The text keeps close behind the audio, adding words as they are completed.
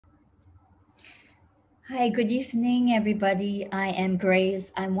Hi, good evening, everybody. I am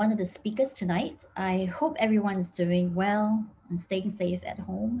Grace. I'm one of the speakers tonight. I hope everyone is doing well and staying safe at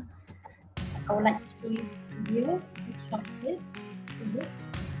home. I would like to show you this video, this short clip. Take a look.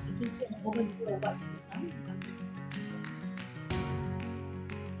 It gives you an overview of what we've done.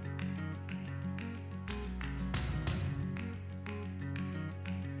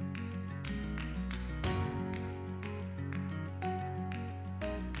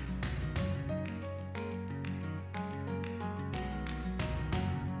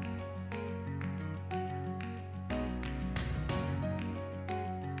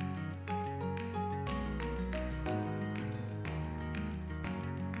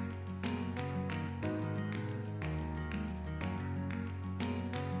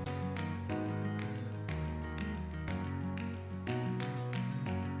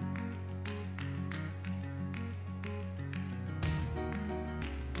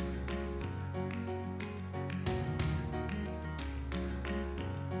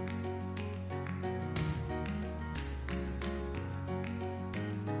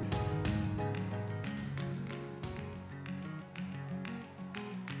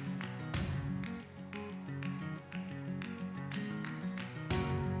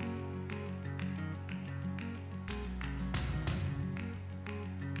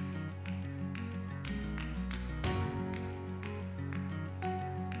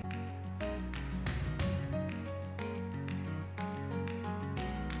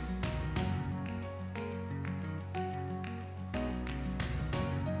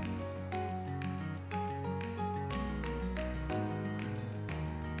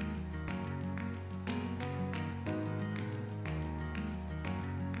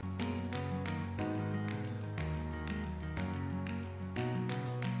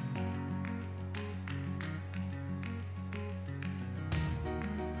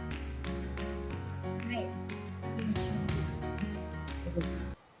 Right.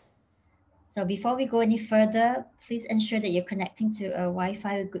 So before we go any further, please ensure that you're connecting to a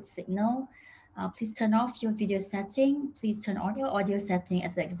Wi-Fi with good signal. Please turn off your video setting. Please turn on your audio setting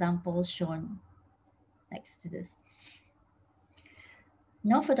as the example shown next to this.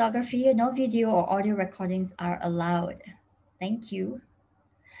 No photography, no video or audio recordings are allowed. Thank you.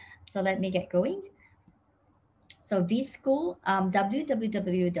 So let me get going. So vSchool,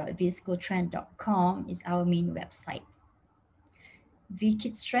 www.vschooltrend.com is our main website.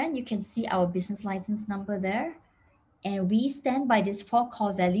 VKids Trend, you can see our business license number there. And we stand by these four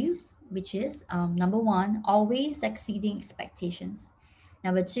core values, which is number one, always exceeding expectations.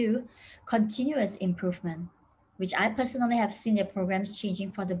 Number two, continuous improvement, which I personally have seen the programs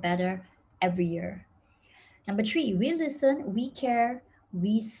changing for the better every year. Number three, we listen, we care,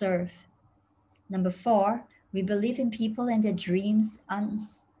 we serve. Number four, we believe in people and their dreams, and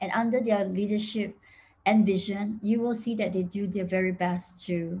under their leadership and vision, you will see that they do their very best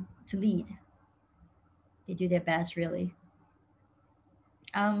to lead. They do their best, really.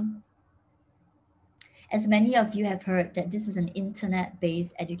 Um, as many of you have heard, that this is an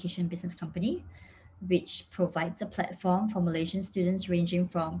internet-based education business company, which provides a platform for Malaysian students ranging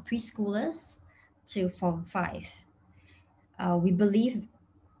from preschoolers to Form 5. We believe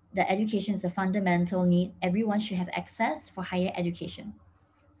that education is a fundamental need. Everyone should have access for higher education.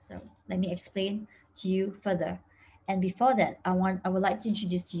 So let me explain to you further. And before that, I would like to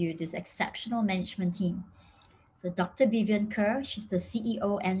introduce to you this exceptional management team. So Dr. Vivian Kerr, she's the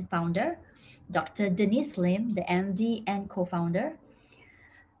CEO and founder. Dr. Denise Lim, the MD and co-founder.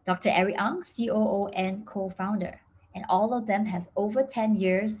 Dr. Eric Ang, COO and co-founder. And all of them have over 10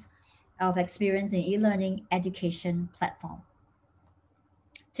 years of experience in e-learning education platform.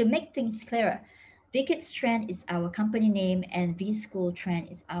 To make things clearer, VKids Trend is our company name and vSchool Trend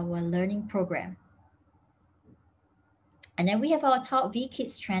is our learning program. And then we have our top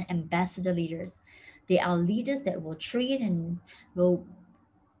VKids Trend ambassador leaders. They are leaders that will train and will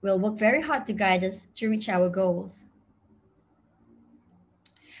work very hard to guide us to reach our goals.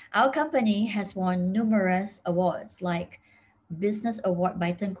 Our company has won numerous awards like Business Award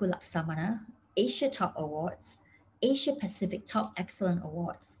by Tengku Laksamana, Asia Top Awards, Asia Pacific Top Excellent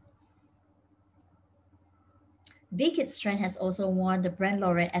Awards. VKids Trend has also won the Brand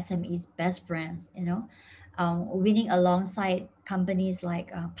Laureate SME's Best Brands, winning alongside companies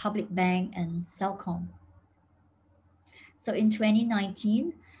like Public Bank and Cellcom. So in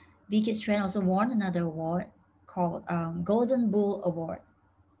 2019, VKids Trend also won another award called Golden Bull Award.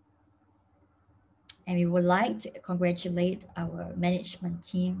 And we would like to congratulate our management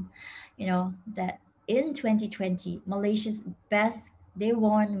team, that in 2020, they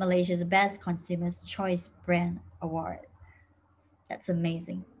won Malaysia's Best Consumers Choice Brand Award. That's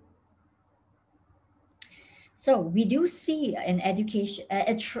amazing. So we do see an education,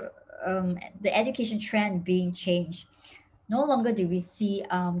 the education trend being changed. No longer do we see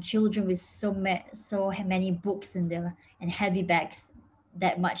children with so many books in their and heavy bags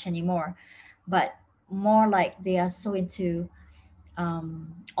that much anymore, but more like they are so into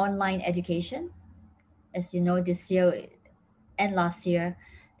online education. As you know, this year and last year,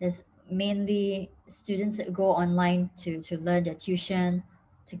 there's mainly students that go online to learn their tuition,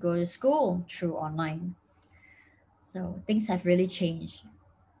 to go to school through online. So things have really changed.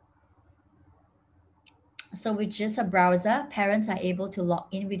 So with just a browser, parents are able to log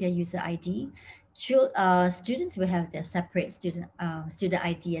in with their user ID. Students will have their separate student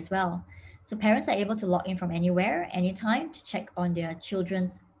ID as well. So parents are able to log in from anywhere, anytime to check on their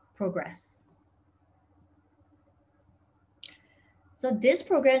children's progress. So this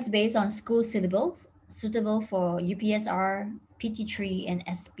program is based on school syllabus, suitable for UPSR, PT3, and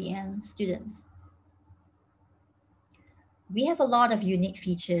SPM students. We have a lot of unique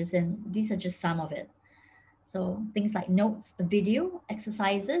features, and these are just some of it. So things like notes, video,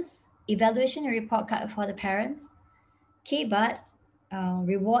 exercises, evaluation and report card for the parents, KBUT,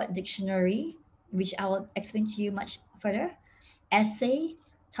 reward dictionary, which I will explain to you much further, essay,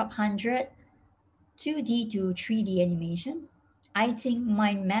 top 100, 2D to 3D animation, I think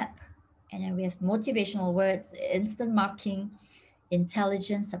mind map, and then we have motivational words, instant marking,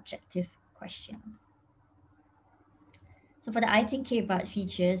 intelligent subjective questions. So for the I think KBUT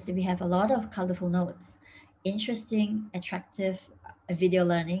features, we have a lot of colorful notes, interesting, attractive video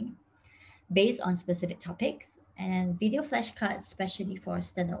learning based on specific topics, and video flashcards especially for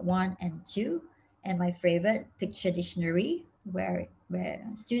standard 1 and 2, and my favorite, picture dictionary, where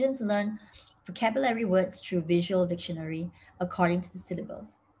students learn vocabulary words through visual dictionary according to the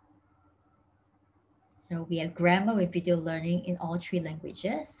syllabus. So we have grammar with video learning in all three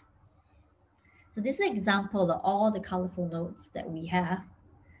languages. So this is an example of all the colorful notes that we have,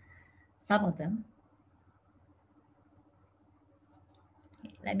 some of them.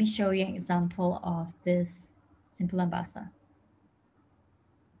 Let me show you an example of this simpulan bahasa.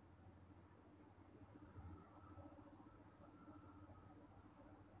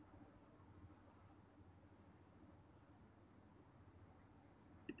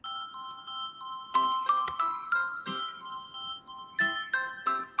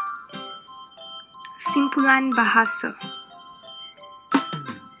 Simpulan bahasa.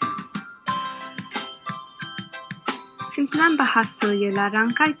 Simpulan bahasa ialah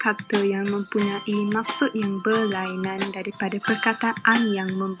rangkai kata yang mempunyai maksud yang berlainan daripada perkataan yang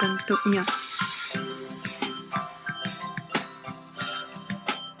membentuknya.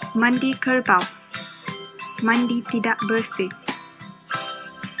 Mandi kerbau, mandi tidak bersih.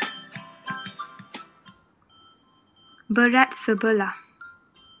 Berat sebelah,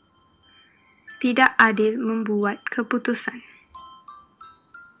 tidak adil membuat keputusan.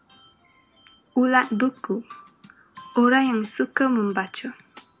 Ulat buku, orang yang suka membaca.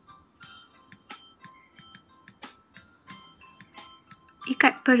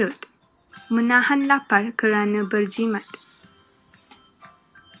 Ikat perut, menahan lapar kerana berjimat.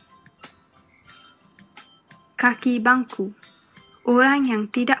 Kaki bangku, orang yang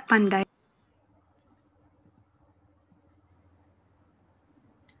tidak pandai.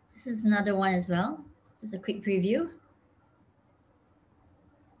 This is another one as well. Just a quick preview.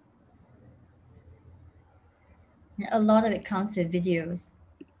 A lot of it comes with videos.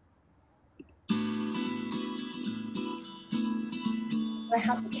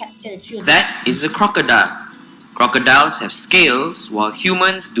 How to capture the children. That is a crocodile. Crocodiles have scales while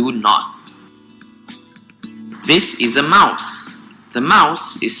humans do not. This is a mouse. The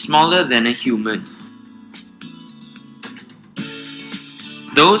mouse is smaller than a human.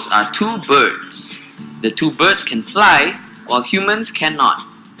 Those are two birds. The two birds can fly while humans cannot.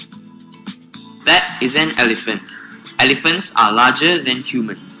 That is an elephant. Elephants are larger than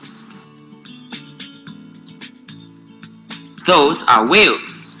humans. Those are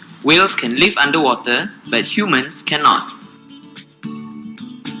whales. Whales can live underwater, but humans cannot.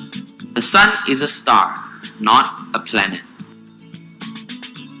 The sun is a star, not a planet.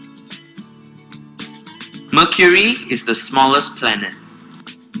 Mercury is the smallest planet.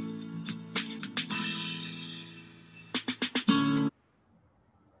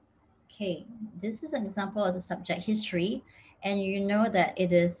 Okay, this is an example of the subject history, and you know that it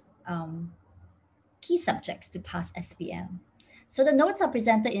is key subjects to pass SPM. So the notes are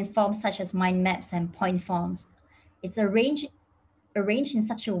presented in forms such as mind maps and point forms. It's arranged in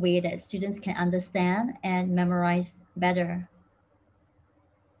such a way that students can understand and memorize better.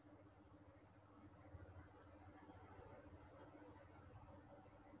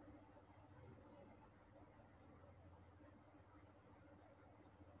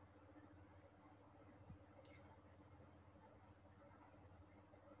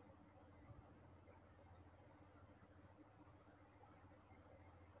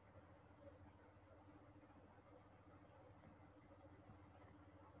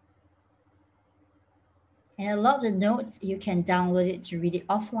 And a lot of the notes, you can download it to read it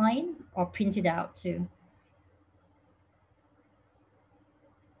offline or print it out too.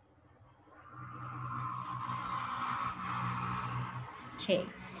 Okay,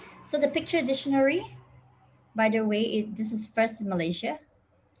 so the picture dictionary, by the way, this is first in Malaysia.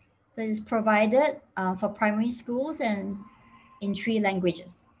 So it's provided for primary schools and in 3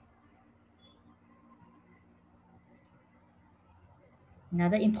 languages.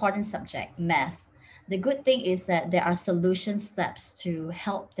 Another important subject, math. The good thing is that there are solution steps to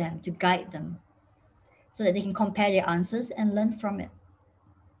help them, to guide them, so that they can compare their answers and learn from it.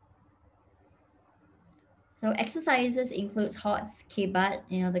 So exercises includes HOTS, KBAT,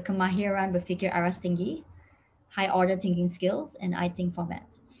 the kemahiran berfikir aras tinggi, high order thinking skills, and I think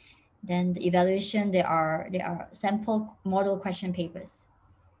format. Then the evaluation, there are sample model question papers.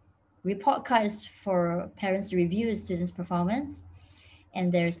 Report cards for parents to review the students' performance. And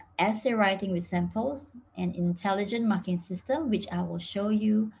there's essay writing with samples and intelligent marking system, which I will show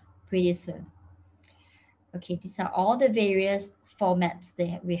you pretty soon. Okay, these are all the various formats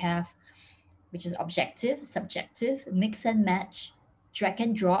that we have, which is objective, subjective, mix and match, drag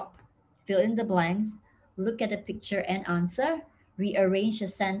and drop, fill in the blanks, look at the picture and answer, rearrange the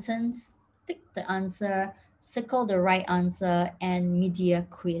sentence, tick the answer, circle the right answer, and media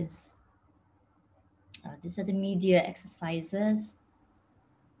quiz. These are the media exercises.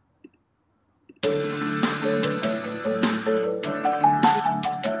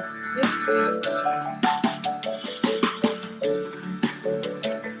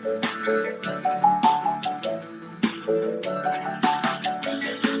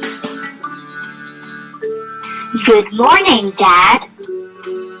 Good morning, Dad.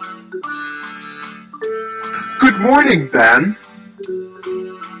 Good morning, Ben.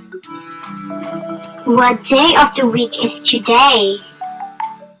 What day of the week is today?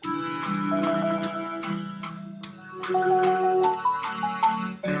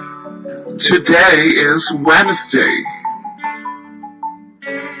 Today is Wednesday.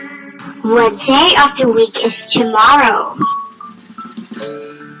 What day of the week is tomorrow?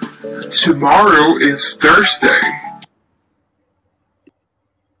 Tomorrow is Thursday.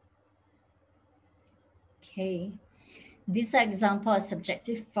 Okay, these are example of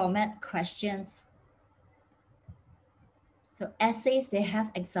subjective format questions. So essays, they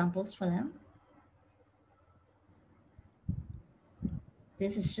have examples for them.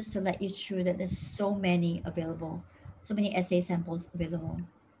 This is just to let you through that there's so many available, so many essay samples available.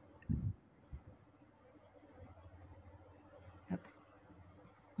 Oops.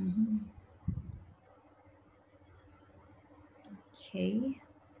 Okay.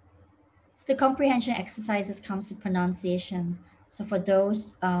 So the comprehension exercises comes to pronunciation. So for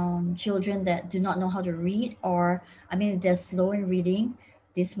those children that do not know how to read, or if they're slow in reading,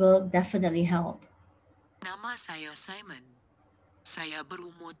 this will definitely help. Nama saya Simon. Saya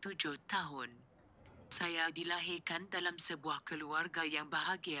berumur 7 tahun. Saya dilahirkan dalam sebuah keluarga yang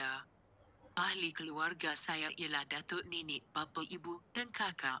bahagia. Ahli keluarga saya ialah datuk nenek, bapa, ibu dan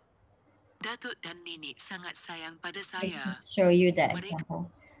kakak. Datuk dan nenek sangat sayang pada saya. Let me show you that example.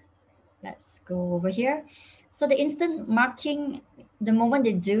 Let's go over here. So the instant marking, the moment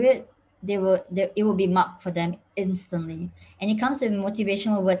they do it, it will be marked for them instantly. And it comes with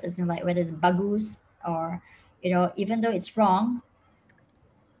motivational words, as in like whether it's bagus or, even though it's wrong,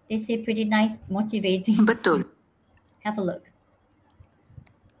 they say pretty nice, motivating. Betul. Have a look.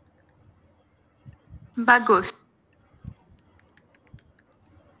 Bagus.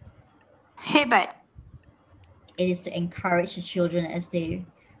 Hebat. It is to encourage the children as they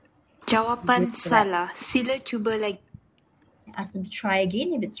Jawapan Good for that. salah. Sila cuba lagi. ask them to try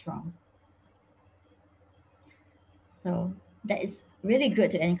again if it's wrong. So that is really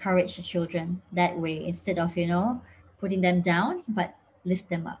good to encourage the children that way, instead of, putting them down, but lift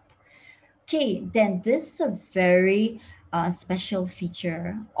them up. Okay, then this is a very special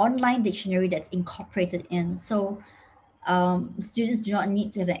feature, online dictionary that's incorporated in. So students do not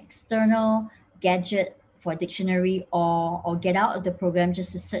need to have an external gadget for a dictionary or get out of the program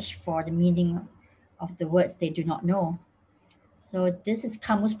just to search for the meaning of the words they do not know. So this is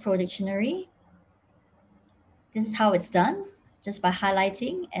Kamus Pro Dictionary. This is how it's done, just by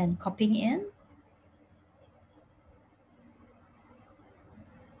highlighting and copying in.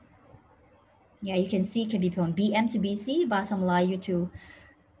 Yeah, you can see it can be from BM to BC, Bahasa Melayu to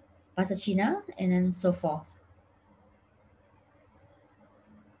Bahasa Cina, and then so forth.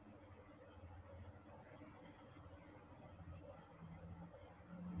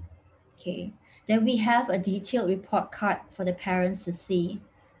 Okay, then we have a detailed report card for the parents to see,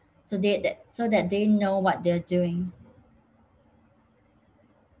 so that they know what they're doing.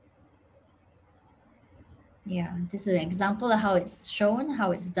 Yeah, this is an example of how it's shown,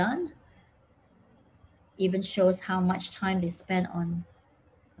 how it's done. Even shows how much time they spend on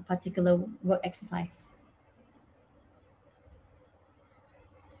a particular work exercise.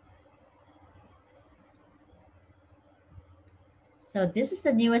 So this is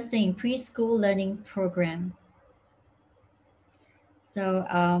the newest thing, preschool learning program. So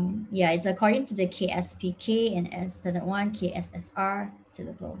yeah, it's according to the KSPK and Standard 1 KSSR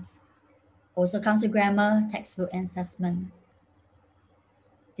syllabus. Also comes with grammar, textbook, and assessment.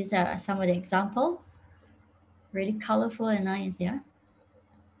 These are some of the examples. Really colorful and nice, yeah.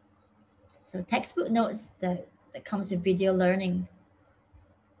 So textbook notes that comes with video learning.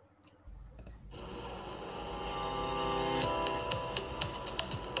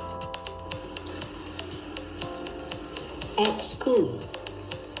 At school.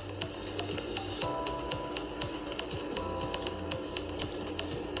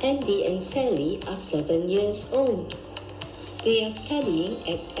 Andy and Sally are 7 years old. They are studying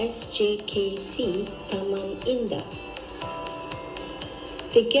at SJKC Taman Indah.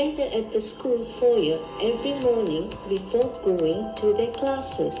 They gather at the school foyer every morning before going to their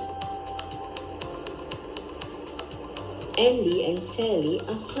classes. Andy and Sally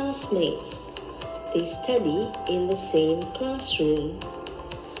are classmates. They study in the same classroom.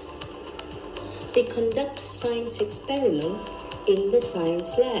 They conduct science experiments in the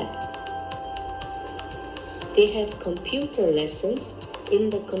science lab. They have computer lessons in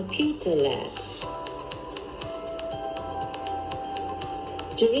the computer lab.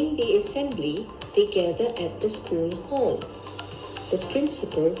 During the assembly, they gather at the school hall. The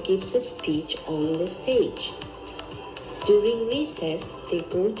principal gives a speech on the stage. During recess, they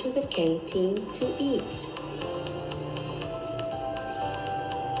go to the canteen to eat.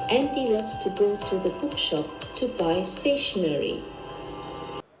 Andy loves to go to the bookshop to buy stationery.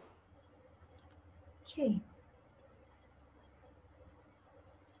 Okay.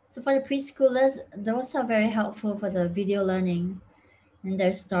 So for the preschoolers, those are very helpful for the video learning and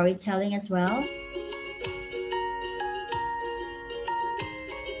their storytelling as well.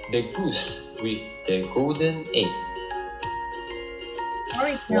 The Goose with the Golden Egg.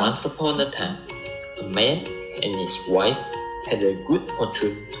 Storytelling. Once upon a time, a man and his wife had a good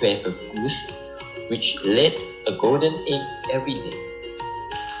fortune to have a goose which laid a golden egg every day.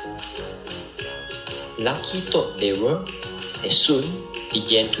 Lucky thought they were, they soon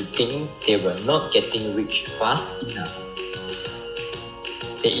began to think they were not getting rich fast enough.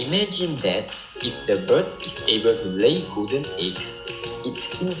 They imagined that if the bird is able to lay golden eggs,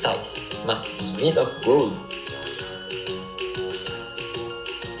 its insides must be made of gold.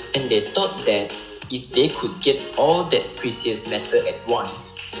 And they thought that if they could get all that precious metal at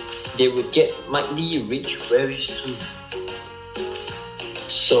once, they would get mightily rich very soon.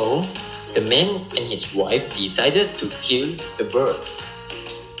 So, the man and his wife decided to kill the bird.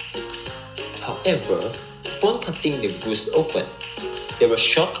 However, upon cutting the goose open, they were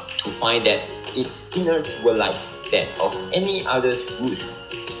shocked to find that its innards were like that of any other goose.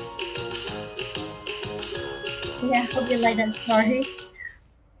 Yeah, hope you like that story.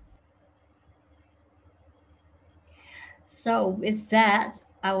 So with that,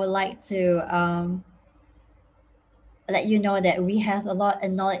 I would like to let you know that we have a lot of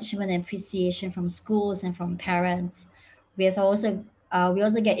acknowledgement and appreciation from schools and from parents. We also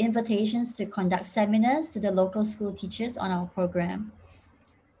get invitations to conduct seminars to the local school teachers on our program.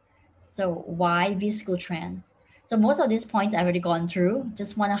 So why V-School trend? So most of these points I've already gone through.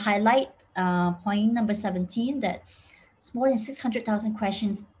 Just want to highlight point number 17, that it's more than 600,000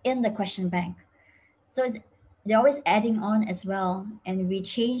 questions in the question bank. So they're always adding on as well. And we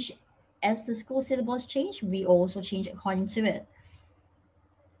change, as the school syllabus change, we also change according to it.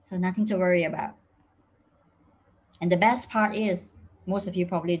 So nothing to worry about. And the best part is, most of you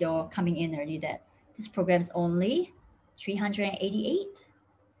probably know coming in early, that this program is only 388.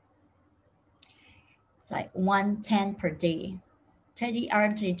 It's like 110 per day, 30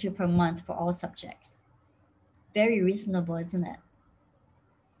 RG2 per month for all subjects. Very reasonable, isn't it?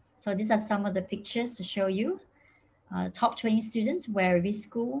 So these are some of the pictures to show you. Top 20 students, where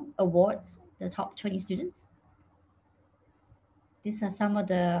V-School awards the top 20 students. These are some of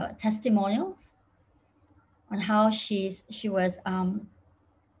the testimonials on how she was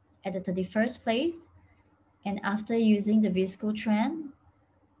at the 31st place, and after using the V-School trend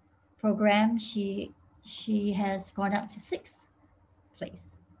program, she has gone up to 6th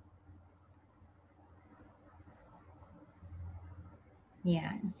place.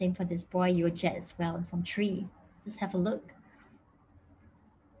 Yeah, and same for this boy, Yojet, as well, from 3. Just have a look.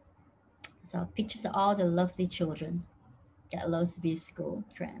 So pictures of all the lovely children that loves V-School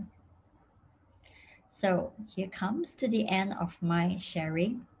trend. So here comes to the end of my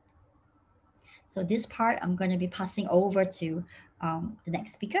sharing. So this part I'm going to be passing over to the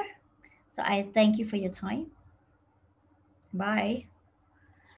next speaker. So I thank you for your time. Bye.